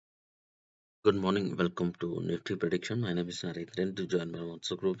Good morning. Welcome to Nifty Prediction. My name is Narendran. To join my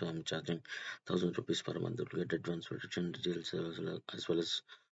WhatsApp group, I'm charging 1,000 rupees per month to get advanced prediction details as well as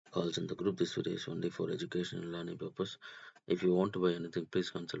calls in the group. This video is only for education and learning purpose. If you want to buy anything, please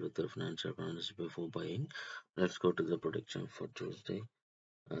consult with your financial planners before buying. Let's go to the prediction for Tuesday.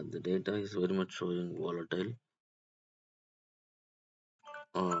 The data is very much showing volatile.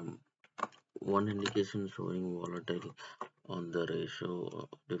 Um, One indication showing volatile on the ratio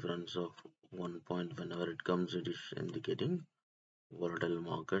difference of 1 point. Whenever it comes, it is indicating volatile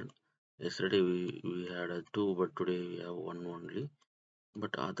market. Yesterday we had a two, but today we have one only.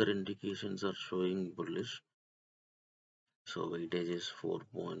 But other indications are showing bullish. So weightage is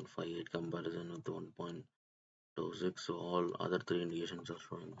 4.58 comparison with 1.26. So all other three indications are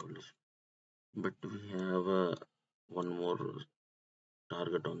showing bullish. But we have one more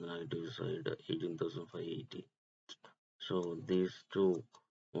target on the negative side, 18,580. So these two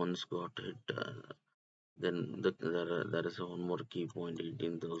ones got hit. Then there is one more key point,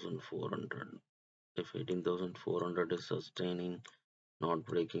 18,400. If 18,400 is sustaining, not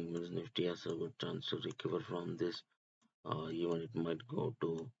breaking, means Nifty has a good chance to recover from this. Even it might go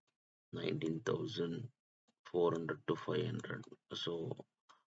to 19,400 to 500. So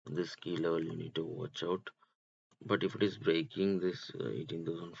this key level you need to watch out. But if it is breaking this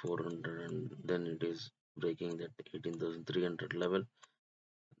 18,400 and then it is breaking that 18,300 level,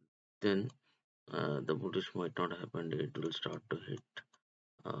 then the bullish might not happen. It will start to hit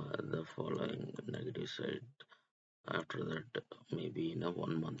the following negative side after that, maybe in a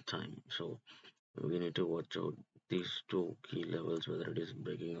 1 month time. So we need to watch out these two key levels, whether it is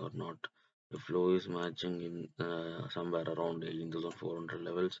breaking or not. If low is matching in somewhere around 18,400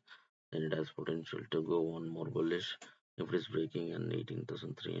 levels, then it has potential to go on more bullish. If it is breaking an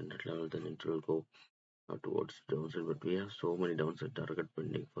 18,300 level, then it will go towards downside. But we have so many downside target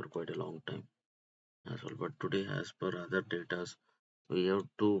pending for quite a long time as well. But today, as per other data, we have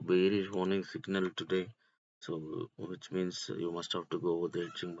two bearish warning signal today, so which means you must have to go with the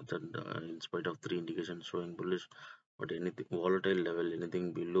hedging method in spite of three indications showing bullish. But anything volatile level,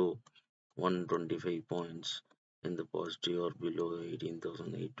 anything below 125 points in the positive or below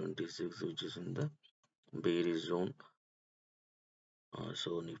 18,826, which is in the bearish zone,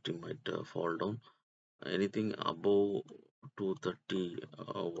 so Nifty might fall down. Anything above 230,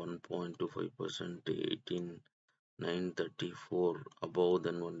 1.25%, 18,934 above,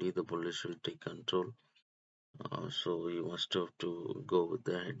 then only the bullish will take control. So you must have to go with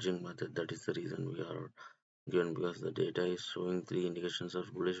the hedging method. That is the reason we are given, because the data is showing three indications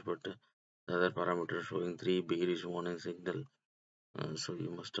of bullish, but the other parameter showing three bearish warning signal. So you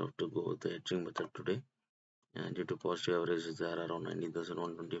must have to go with the hedging method today. And due to positive average is there around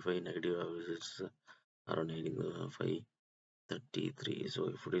 19,125, negative average is around 18,533. So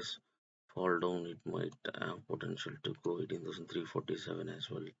if it is fall down, it might have potential to go 18,347 as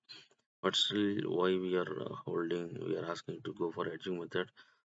well. But still, why we are we are asking to go for hedging method.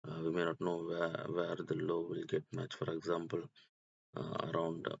 We may not know where the low will get matched. For example,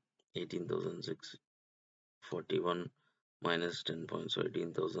 around 18,641 minus 10 points, so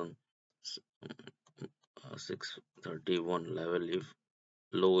 18,631 level. If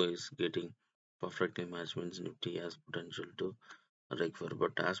low is getting perfectly matched, means Nifty has potential to recover.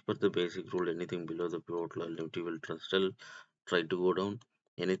 But as per the basic rule, anything below the pivot level, Nifty will still try to go down.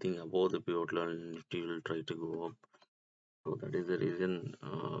 Anything above the pivot level, Nifty will try to go up. So that is the reason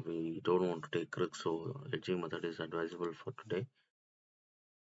we don't want to take risks. So hedging method is advisable for today.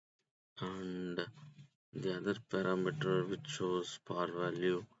 And the other parameter which shows par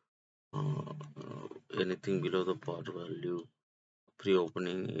value, anything below the par value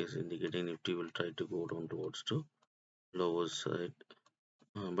pre-opening is indicating Nifty will try to go down towards the lower side.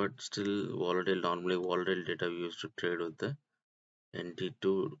 But still volatile. Normally volatile data we used to trade with the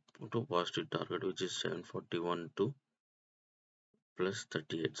NT2 to positive target, which is 741 to plus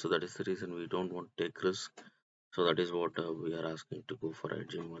 38. So that is the reason we don't want to take risk. So that is what we are asking to go for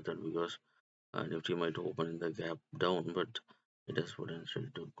hedging method, because Nifty might open in the gap down, but it has potential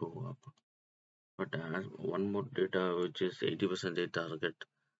to go up. But as one more data, which is 80% target,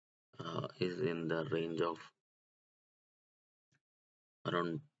 is in the range of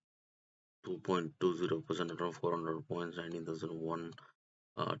around 2.20%, around 400 points, 19,001.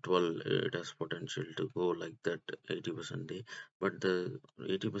 12, it has potential to go like that 80% day. But the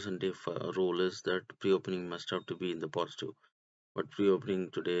 80% day rule is that pre-opening must have to be in the positive. But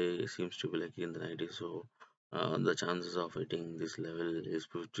pre-opening today seems to be like in the 90s, so the chances of hitting this level is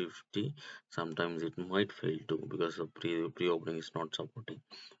 50-50. Sometimes it might fail too, because the pre-opening is not supporting.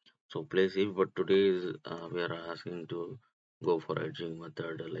 So play safe. But today is we are asking to go for hedging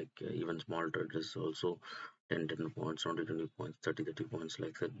method, like even small traders also 10 points, 20 points, 30 points,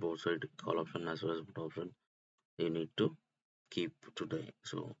 like that, both side call option as well as put option you need to keep today.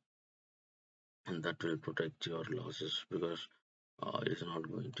 So, and that will protect your losses, because it is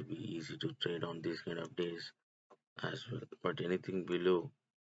not going to be easy to trade on these kind of days as well. But anything below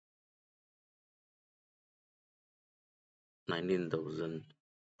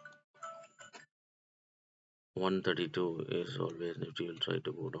 19,132 is always Nifty will try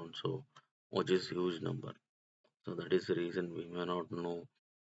to go down, so which is huge number. So that is the reason we may not know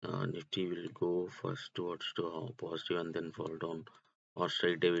Nifty will go first towards to positive and then fall down, or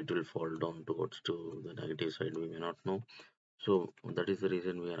straight away it will fall down towards to the negative side. We may not know. So that is the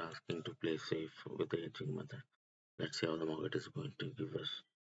reason we are asking to play safe with the hedging method. Let's see how the market is going to give us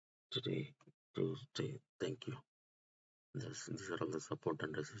today, Tuesday. Thank you. These are all the support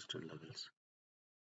and resistance levels.